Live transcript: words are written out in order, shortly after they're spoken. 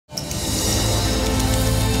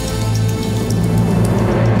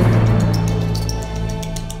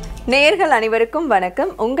நேயர்கள் அனைவருக்கும் வணக்கம்.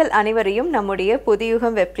 உங்கள் அனைவரையும் நம்முடைய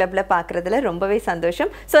புதுயுகம் வெப் கிளப்ல பார்க்கறதுல ரொம்பவே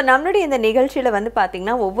சந்தோஷம். ஸோ நம்மளுடைய இந்த நிகழ்ச்சியில் வந்து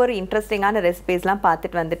பார்த்தீங்கன்னா ஒவ்வொரு இன்ட்ரெஸ்டிங்கான ரெசிபீஸ்லாம்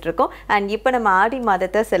பார்த்துட்டு வந்துட்டு இருக்கோம். அண்ட் இப்போ நம்ம ஆடி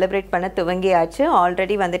மாதத்தை செலிப்ரேட் பண்ண துவங்கியாச்சு.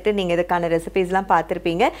 ஆல்ரெடி வந்துட்டு நீங்கள் இதுக்கான ரெசிபீஸ்லாம்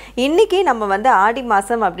பார்த்துருப்பீங்க. இன்றைக்கி நம்ம வந்து ஆடி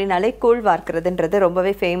மாதம் அப்படின்னாலே கூழ் வார்க்கிறதுன்றது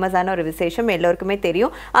ரொம்பவே ஃபேமஸான ஒரு விசேஷம், எல்லோருக்குமே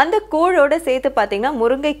தெரியும். அந்த கூழோடு சேர்த்து பார்த்தீங்கன்னா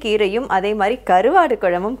முருங்கைக்கீரையும் அதே மாதிரி கருவாடு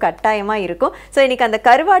குழம்பும் கட்டாயமாக இருக்கும். ஸோ இன்றைக்கி அந்த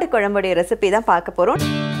கருவாடு குழம்புடைய ரெசிபி தான் பார்க்க போகிறோம்.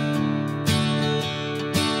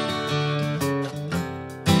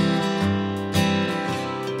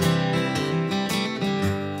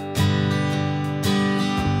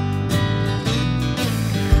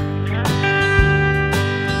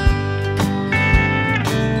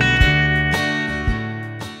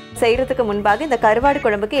 செய்யறதுக்கு முன்பாக இந்த கருவாடு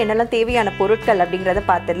குழம்புக்கு என்னெல்லாம் தேவையான பொருட்கள் அப்படிங்கிறத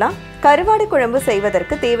பார்த்துடலாம். கருவாடு குழம்பு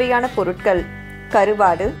செய்வதற்கு தேவையான பொருட்கள்: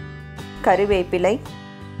 கருவாடு, கருவேப்பிலை,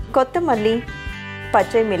 கொத்தமல்லி,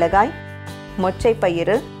 பச்சை மிளகாய், மொச்சை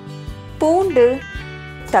பயிறு, பூண்டு,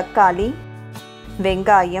 தக்காளி,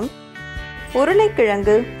 வெங்காயம்,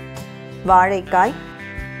 உருளைக்கிழங்கு, வாழைக்காய்,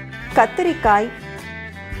 கத்திரிக்காய்,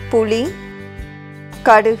 புளி,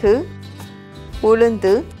 கடுகு,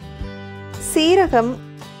 உளுந்து, சீரகம்,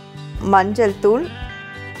 மஞ்சள் தூள்,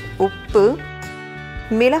 உப்பு,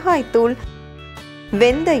 மிளகாய் தூள்,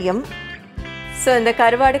 வெந்தயம். ஸோ இந்த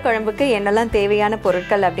கருவாடு குழம்புக்கு என்னெல்லாம் தேவையான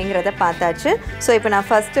பொருட்கள் அப்படிங்கிறத பார்த்தாச்சு. ஸோ இப்போ நான்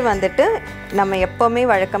ஃபஸ்ட்டு வந்துட்டு நம்ம எப்போவுமே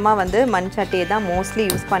வழக்கமாக வந்து மண் சட்டியை தான் மோஸ்ட்லி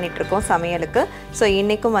யூஸ் பண்ணிகிட்ருக்கோம் சமையலுக்கு. ஸோ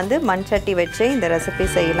இன்றைக்கும் வந்து மண் சட்டி வச்சு இந்த ரெசிபி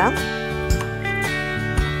செய்யலாம்.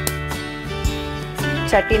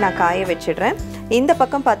 சட்டி நான் காய வச்சிடுறேன். இந்த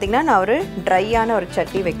பக்கம் பார்த்திங்கன்னா நான் ஒரு ட்ரையான ஒரு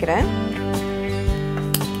சட்டி வைக்கிறேன்.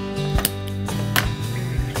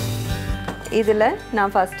 இதில்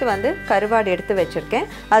நான் ஃபஸ்ட்டு வந்து கருவாடு எடுத்து வச்சுருக்கேன்.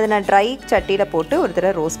 அதை நான் ட்ரை சட்டியில் போட்டு ஒரு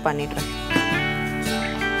தடவை ரோஸ்ட் பண்ணிடுறேன்.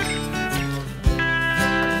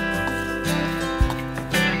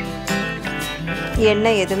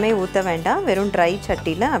 எண்ணெய் எதுவுமே ஊற்ற வேண்டாம், வெறும் ட்ரை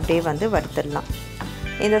சட்டியில் அப்படியே வந்து வறுத்துடலாம்.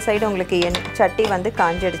 இந்த சைடு உங்களுக்கு சட்டி வந்து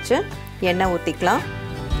காஞ்சிடுச்சு, எண்ணெய் ஊற்றிக்கலாம்.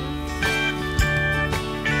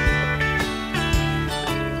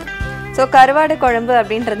 ஸோ கருவாடு குழம்பு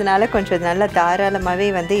அப்படின்றதுனால கொஞ்சம் நல்லா தாராளமாகவே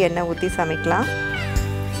வந்து எண்ணெய் ஊற்றி சமைக்கலாம்.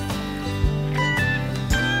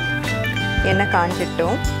 எண்ணெய்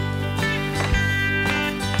காஞ்சிட்டோம்.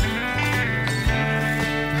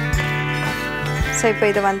 ஸோ இப்போ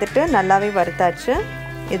இதை வந்துட்டு நல்லாவே வறுத்தாச்சு.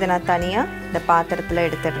 இதை நான் தனியாக இந்த பாத்திரத்தில்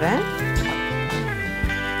எடுத்துடுறேன்.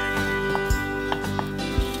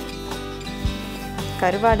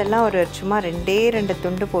 கருவாடெல்லாம் ஒரு சும்மா 2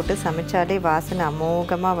 துண்டு போட்டு சமைச்சாலே வாசனை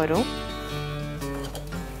அமோகமாக வரும்.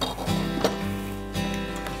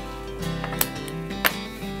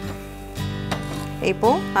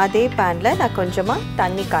 இப்போது அதே பேனில் நான் கொஞ்சமாக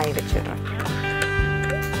தண்ணி காய வச்சிடுறேன்.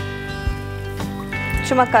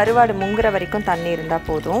 சும்மா கருவாடு முங்குற வரைக்கும் தண்ணி இருந்தால்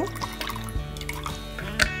போதும்.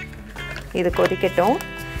 இது கொதிக்கட்டும்.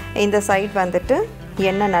 இந்த சைடு வந்துட்டு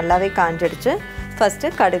எண்ணெய் நல்லாவே காஞ்சிடுச்சு.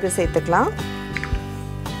 ஃபஸ்ட்டு கடுகு சேர்த்துக்கலாம்.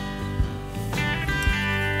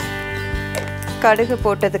 கடுகு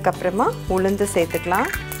போட்டதுக்கப்புறமா உளுந்து சேர்த்துக்கலாம்.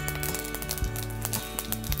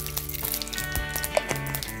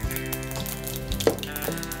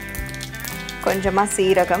 கொஞ்சமாக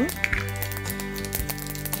சீரகம்,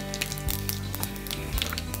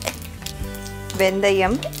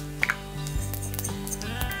 வெந்தயம்,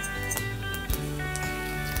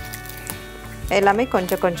 எல்லாமே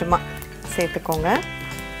கொஞ்சம் கொஞ்சமாக சேர்த்துக்கோங்க.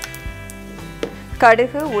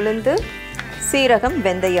 கடுகு, உளுந்து, சீரகம்,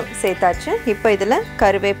 வெந்தயம் சேர்த்தாச்சு. இப்போ இதில்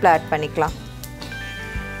கருவேப்பிலை ஆட் பண்ணிக்கலாம்.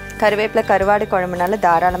 கருவேப்பிலை கருவாடு குழம்புனால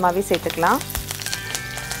தாராளமாகவே சேர்த்துக்கலாம்.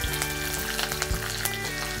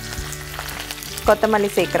 கொத்தமல்லி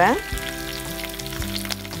சேர்க்குறேன்.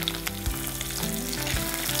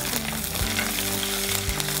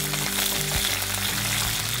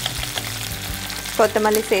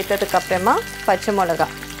 கொத்தமல்லி சேர்த்ததுக்கப்புறமா பச்சை மிளகா,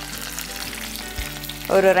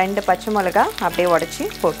 ஒரு 2 பச்சை மிளகா அப்படியே உடச்சி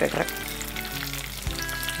போட்டுடுறேன்.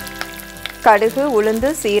 கடுகு,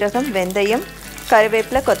 உளுந்து, சீரகம், வெந்தயம்,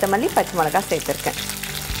 கருவேப்பிலை, கொத்தமல்லி, பச்சை மிளகா சேர்த்துருக்கேன்.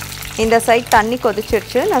 இந்த சைட் தண்ணி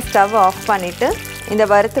கொதிச்சிருச்சு. நான் ஸ்டவ் ஆஃப் பண்ணிவிட்டு இந்த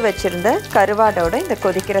வறுத்து வச்சுருந்த கருவாடோட இந்த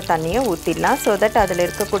கொதிக்கிற தண்ணியை ஊற்றிடலாம். ஸோ தட் அதில்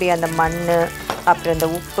இருக்கக்கூடிய அந்த மண் அப்புறம் இந்த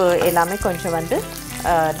உப்பு எல்லாமே கொஞ்சம் வந்து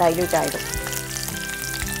டைல்யூட் ஆகிடும்.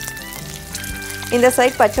 இந்த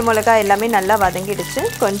சைட் பச்சை மிளகா எல்லாமே நல்லா வதங்கிடுச்சு.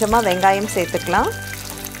 கொஞ்சமாக வெங்காயம் சேர்த்துக்கலாம்.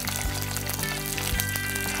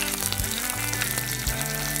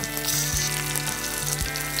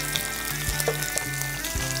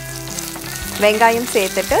 வெங்காயம்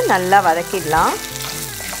சேர்த்துட்டு நல்லா வதக்கிடலாம்.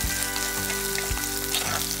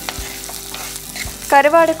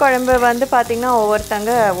 கருவாடு குழம்பு வந்து பார்த்திங்கன்னா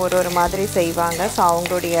ஒவ்வொருத்தங்க ஒரு மாதிரி செய்வாங்க. ஸோ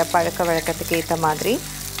அவங்களுடைய பழக்க வழக்கத்துக்கு ஏற்ற மாதிரி.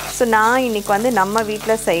 ஸோ நான் இன்றைக்கி வந்து நம்ம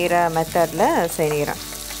வீட்டில் செய்கிற மெத்தடில் செய்கிறேன்.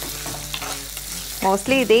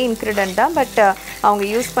 மோஸ்ட்லி இதே இன்க்ரீடியன்ட் தான், பட் அவங்க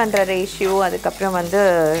யூஸ் பண்ணுற ரேஷியோ அதுக்கப்புறம் வந்து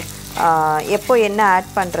எப்போ என்ன ஆட்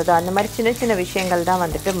பண்ணுறது அந்த மாதிரி சின்ன சின்ன விஷயங்கள் தான்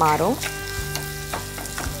வந்துட்டு மாறும்.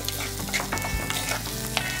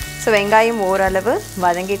 ஸோ வெங்காயம் ஓரளவு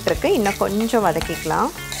வதங்கிட்டுருக்கு, இன்னும் கொஞ்சம்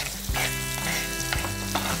வதக்கிக்கலாம்.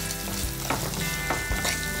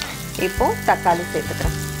 இப்போது தக்காளி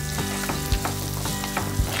சேர்த்துக்கிறேன்.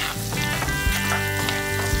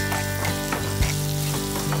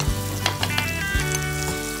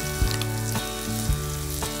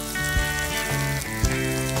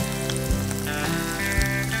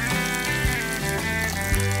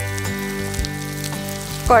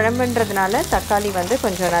 குழம்புன்றதுனால தக்காளி வந்து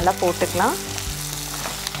கொஞ்சம் நல்லா போட்டுக்கலாம்.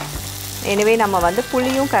 எனவே நம்ம வந்து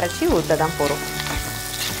புளியும் கரைச்சி ஊற்ற தான் போகிறோம்.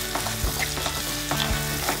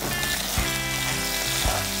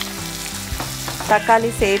 தக்காளி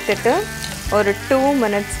சேர்த்துட்டு ஒரு 2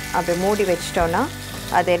 minutes அப்படி மூடி வச்சிட்டோன்னா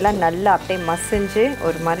அதெல்லாம் நல்லா அப்படியே மசிஞ்சு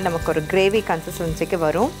ஒரு மாதிரி நமக்கு ஒரு கிரேவி கன்சிஸ்டன்சிக்கு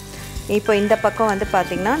வரும். இப்போ இந்த பக்கம் வந்து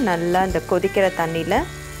பார்த்திங்கன்னா நல்லா இந்த கொதிக்கிற தண்ணியில்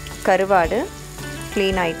கருவாடு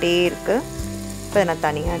க்ளீன் ஆகிட்டே இருக்குது. இப்போ நான்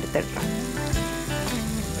தனியாக எடுத்துடுறேன்.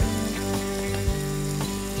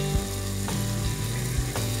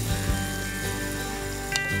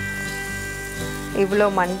 இவ்வளோ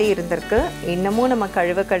மண்டி இருந்திருக்கு, இன்னமும் நம்ம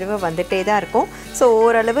கழுவ வந்துட்டே தான் இருக்கும். ஸோ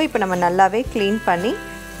ஓரளவு இப்போ நம்ம நல்லாவே க்ளீன் பண்ணி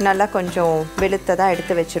நல்லா கொஞ்சம் வெளுத்ததாக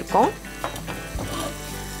எடுத்து வச்சுருக்கோம்.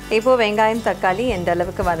 இப்போது வெங்காயம் தக்காளி எந்த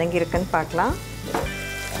அளவுக்கு வதங்கியிருக்குன்னு பார்க்கலாம்.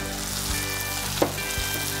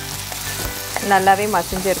 நல்லாவே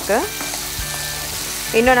மசிஞ்சிருக்கு.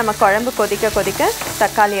 இன்னும் நம்ம குழம்பு கொதிக்க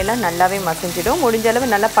தக்காளியெல்லாம் நல்லாவே மசிஞ்சிடும்.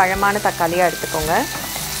 முடிஞ்சளவு நல்லா பழமான தக்காளியாக எடுத்துக்கோங்க.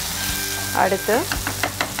 அடுத்து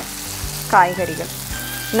காய்கறிகள்.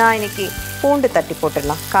 நான் இன்றைக்கி பூண்டு தட்டி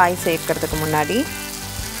போட்டுடலாம் காய் சேர்க்கறதுக்கு முன்னாடி.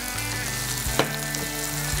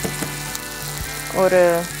 ஒரு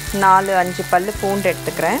 4-5 பல்லு பூண்டு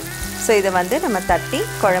எடுத்துக்கிறேன். ஸோ இதை வந்து நம்ம தட்டி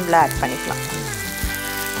குழம்புல ஆட் பண்ணிக்கலாம்.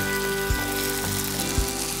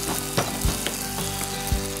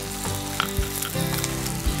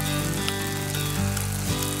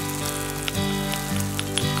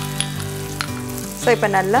 ஸோ இப்போ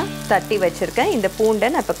நல்லா தட்டி வச்சுருக்கேன். இந்த பூண்டை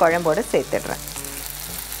நான் இப்போ குழம்போடு சேர்த்துடுறேன்.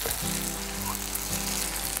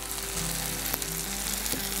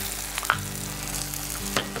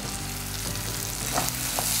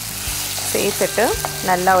 சேர்த்துட்டு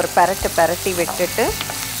நல்லா ஒரு பரட்டி விட்டுட்டு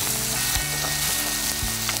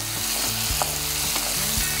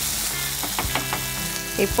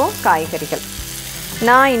இப்போது காய்கறிகள்.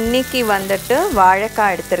 நான் இன்றைக்கி வந்துட்டு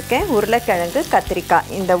வாழைக்காய் எடுத்திருக்கேன், உருளைக்கிழங்கு, கத்திரிக்காய்,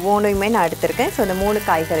 இந்த 3யுமே நான் எடுத்திருக்கேன். ஸோ இந்த 3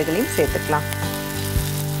 காய்கறிகளையும் சேர்த்துக்கலாம்.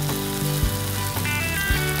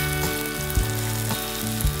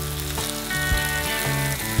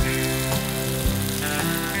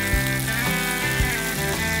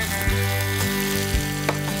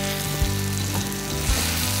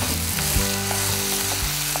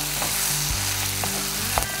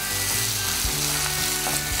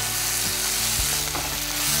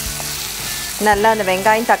 நல்லா அந்த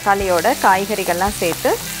வெங்காயம் தக்காளியோட காய்கறிகள்லாம் சேர்த்து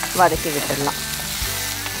வதக்கி விட்டுடலாம்.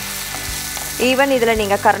 ஈவன் இதில்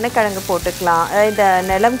நீங்கள் கருணைக்கிழங்கு போட்டுக்கலாம், இந்த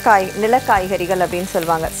நில காய்கறிகள் அப்படின்னு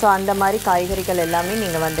சொல்லுவாங்க. ஸோ அந்த மாதிரி காய்கறிகள் எல்லாமே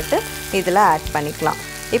நீங்கள் வந்துட்டு இதில் ஆட் பண்ணிக்கலாம்.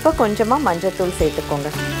 இப்போ கொஞ்சமாக மஞ்சள்தூள்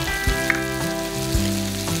சேர்த்துக்கோங்க.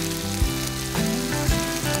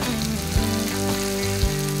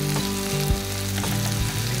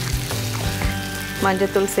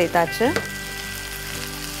 மஞ்சள்தூள் சேர்த்தாச்சு.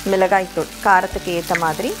 மிளகாய்த்தூள் காரத்துக்கு ஏற்ற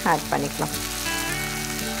மாதிரி ஆட் பண்ணிக்கலாம்.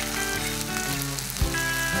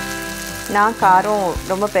 நான் காரம்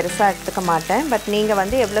ரொம்ப பெருசாக எடுத்துக்க மாட்டேன், பட் நீங்கள்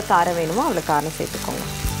வந்து எவ்வளோ காரம் வேணுமோ அவ்வளோ காரம் சேர்த்துக்கோங்க.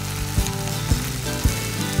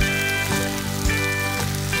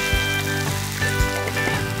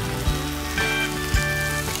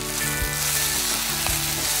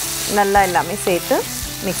 நல்லா எல்லாமே சேர்த்து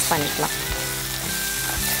மிக்ஸ் பண்ணிக்கலாம்.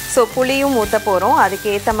 ஸோ புளியும் ஊற்ற போகிறோம், அதுக்கு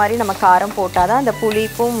ஏற்ற மாதிரி நம்ம காரம் போட்டால் தான் அந்த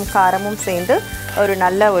புளிப்பும் காரமும் சேர்ந்து ஒரு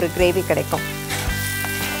நல்ல ஒரு கிரேவி கிடைக்கும்.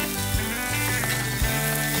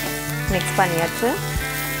 மிக்ஸ் பண்ணியாச்சு.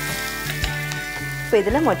 இப்போ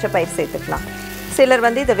இதில் மொச்சப்பயிர் சேர்த்துக்கலாம். சிலர்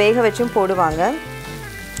வந்து இதை வேக வச்சும் போடுவாங்க.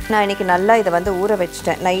 நான் இன்றைக்கி நல்லா இதை வந்து ஊற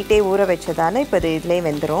வச்சிட்டேன், நைட்டே ஊற வச்சதால் இப்போ இது இதிலே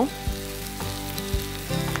வெந்துடும்.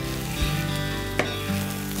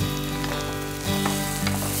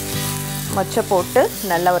 மொச்சை போட்டு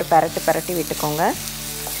நல்லா ஒரு பரட்டி விட்டுக்கோங்க.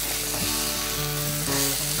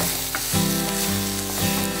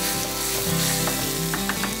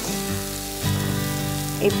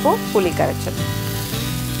 இப்போ புளி கரைச்சல்.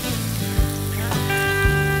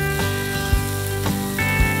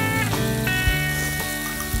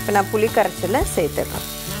 இப்போ நான் புளி கரைச்சலை சேர்த்துடுறேன்.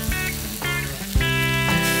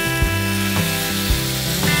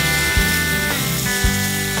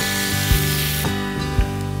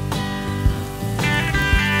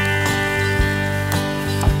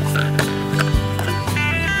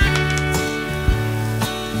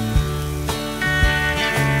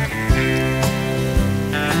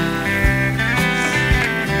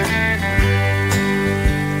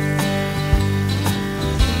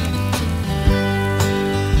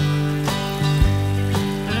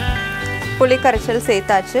 புளி கரைச்சல்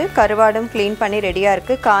சேர்த்தாச்சு. கருவாடும் க்ளீன் பண்ணி ரெடியாக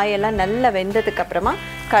இருக்குது. காயெல்லாம் நல்லா வெந்ததுக்கப்புறமா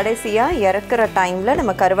கடைசியாக இறக்குற டைமில்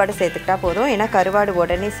நம்ம கருவாடு சேர்த்துக்கிட்டா போதும். ஏன்னா கருவாடு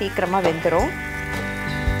உடனே சீக்கிரமாக வெந்துடும்.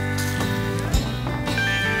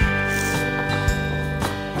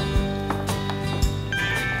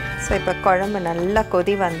 ஸோ இப்போ குழம்பு நல்லா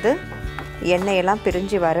கொதி வந்து எண்ணெயெல்லாம்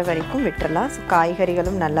பிரிஞ்சு வர வரைக்கும் விட்டுறலாம். ஸோ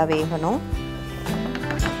காய்கறிகளும் நல்லா வேகணும்.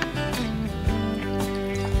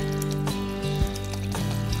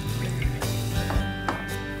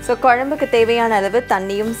 ஸோ குழம்புக்கு தேவையான அளவு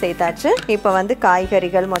தண்ணியும் சேர்த்தாச்சு. இப்போ வந்து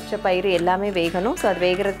காய்கறிகள் மொச்சப்பயிறு எல்லாமே வேகணும். ஸோ அது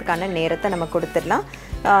வேகிறதுக்கான நேரத்தை நம்ம கொடுத்துடலாம்.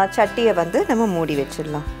 சட்டியை வந்து நம்ம மூடி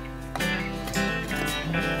வச்சிடலாம்.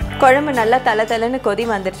 குழம்பு நல்லா தலை கொதி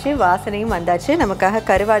வந்துடுச்சு. வாசனையும் வந்தாச்சு. நமக்காக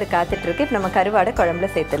கருவாடு காத்துட்ருக்கு. இப்போ நம்ம கருவாடை குழம்புல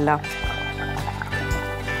சேர்த்துடலாம்.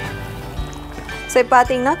 ஸோ இப்போ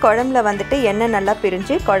பார்த்தீங்கன்னா குழம்புல வந்துட்டு எண்ணெய் நல்லா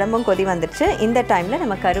பிரிஞ்சு குழம்பும் கொதி வந்துடுச்சு. இந்த டைமில்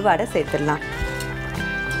நம்ம கருவாடை சேர்த்துடலாம்.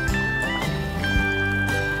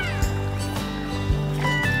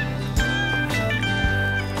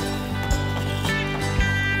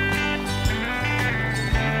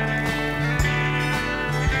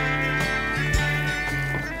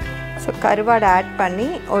 ஸோ கருவாடை ஆட் பண்ணி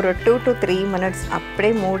ஒரு 2 to 3 minutes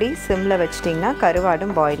அப்படியே மூடி சிம்மில் வச்சிட்டிங்கன்னா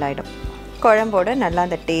கருவாடும் பாயில் ஆகிடும். குழம்போட நல்லா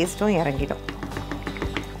அந்த டேஸ்ட்டும் இறங்கிடும்.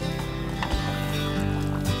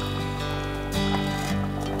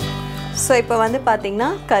 ஸோ இப்போ வந்து பார்த்திங்கன்னா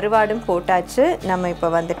கருவாடும் போட்டாச்சு. நம்ம இப்போ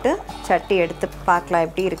வந்துட்டு சட்டி எடுத்து பார்க்கலாம்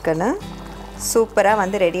எப்படி இருக்குன்னு. சூப்பராக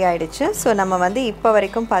வந்து ரெடி ஆகிடுச்சு. ஸோ நம்ம வந்து இப்போ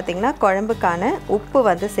வரைக்கும் பார்த்திங்கன்னா குழம்புக்கான உப்பு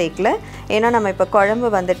வந்து சேர்க்கல. ஏன்னா நம்ம இப்போ குழம்பு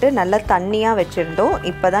வந்துட்டு நல்லா தண்ணியாக வச்சுருந்தோம்.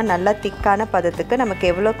 இப்போ தான் நல்லா திக்கான பதத்துக்கு நமக்கு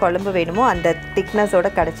எவ்வளோ குழம்பு வேணுமோ அந்த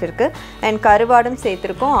திக்னஸோடு கிடச்சிருக்கு. அண்ட் கருவாடும்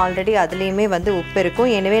சேர்த்துருக்கோம். ஆல்ரெடி அதுலேயுமே வந்து உப்பு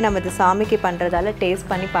இருக்கும். எனவே நம்ம இது சாமிக்கு பண்ணுறதால டேஸ்ட்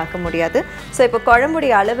பண்ணி பார்க்க முடியாது. ஸோ இப்போ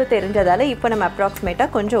குழம்புடைய அளவு தெரிஞ்சதால் இப்போ நம்ம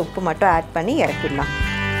அப்ராக்சிமேட்டாக கொஞ்சம் உப்பு மட்டும் ஆட் பண்ணி இறக்கிடலாம்.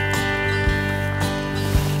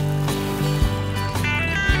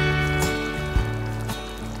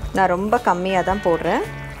 நான் ரொம்ப கம்மியாக தான் போடுறேன்.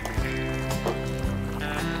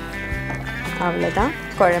 அவ்வளோதான்,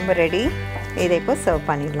 குழம்பு ரெடி. இதை இப்போ சர்வ்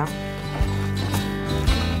பண்ணிடலாம்.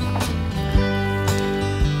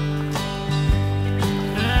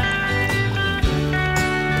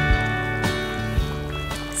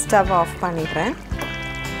 ஸ்டவ் ஆஃப் பண்ணிடுறேன்.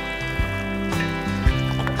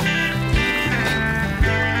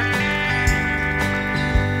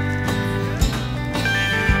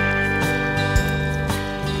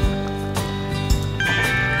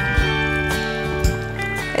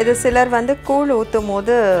 இது சிலர் வந்து கூழ் ஊற்றும்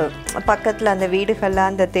போது பக்கத்தில் அந்த வீடுகளில்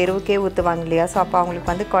அந்த தெருவுக்கே ஊற்றுவாங்க இல்லையா? ஸோ அப்போ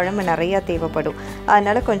அவங்களுக்கு வந்து குழம்பு நிறையா தேவைப்படும்.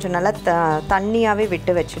 அதனால் கொஞ்சம் நல்லா தண்ணியாகவே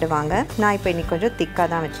விட்டு வச்சுடுவாங்க. நான் இப்போ இன்றைக்கி கொஞ்சம் திக்காக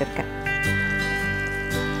தான் வச்சுருக்கேன்.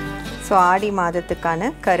 ஸோ ஆடி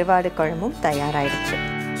மாதத்துக்கான கருவாடு குழம்பும் தயாராகிடுச்சு.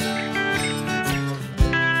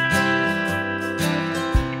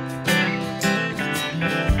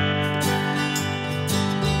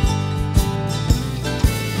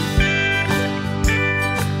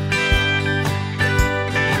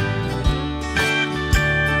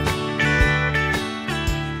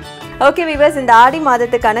 ஓகே வியூவர்ஸ், இந்த ஆடி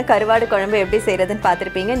மாதத்துக்கான கருவாடு குழம்பு எப்படி செய்கிறதுன்னு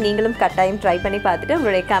பார்த்துருப்பீங்க. நீங்களும் கட்டாயம் ட்ரை பண்ணி பார்த்துட்டு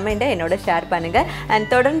உங்களுடைய கமெண்ட்டை என்னோட ஷேர் பண்ணுங்கள்.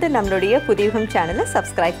 அண்ட் தொடர்ந்து நம்மளுடைய புதியுகம் சேனலை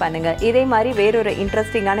சப்ஸ்கிரைப் பண்ணுங்கள். இதே மாதிரி வேறொரு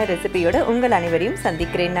இன்ட்ரெஸ்டிங்கான ரெசிபியோடு உங்கள் அனைவரையும்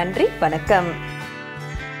சந்திக்கிறேன். நன்றி, வணக்கம்.